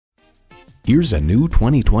Here's a new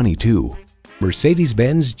 2022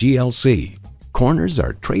 Mercedes-Benz GLC. Corners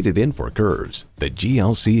are traded in for curves. The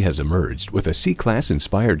GLC has emerged with a C-Class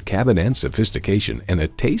inspired cabin and sophistication and a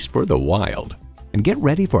taste for the wild. And get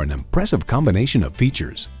ready for an impressive combination of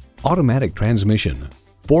features: automatic transmission,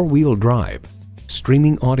 four-wheel drive,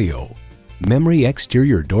 streaming audio, memory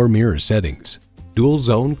exterior door mirror settings, dual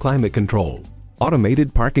zone climate control,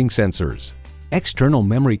 automated parking sensors, external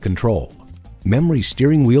memory control, memory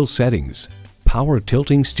steering wheel settings, power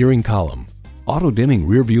tilting steering column, auto-dimming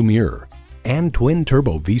rearview mirror, and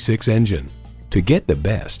twin-turbo V6 engine. To get the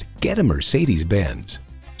best, get a Mercedes-Benz.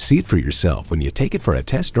 See it for yourself when you take it for a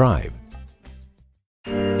test drive.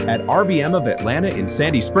 At RBM of Atlanta in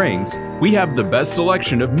Sandy Springs, we have the best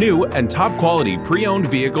selection of new and top-quality pre-owned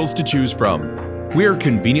vehicles to choose from. We are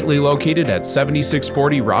conveniently located at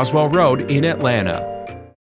 7640 Roswell Road in Atlanta.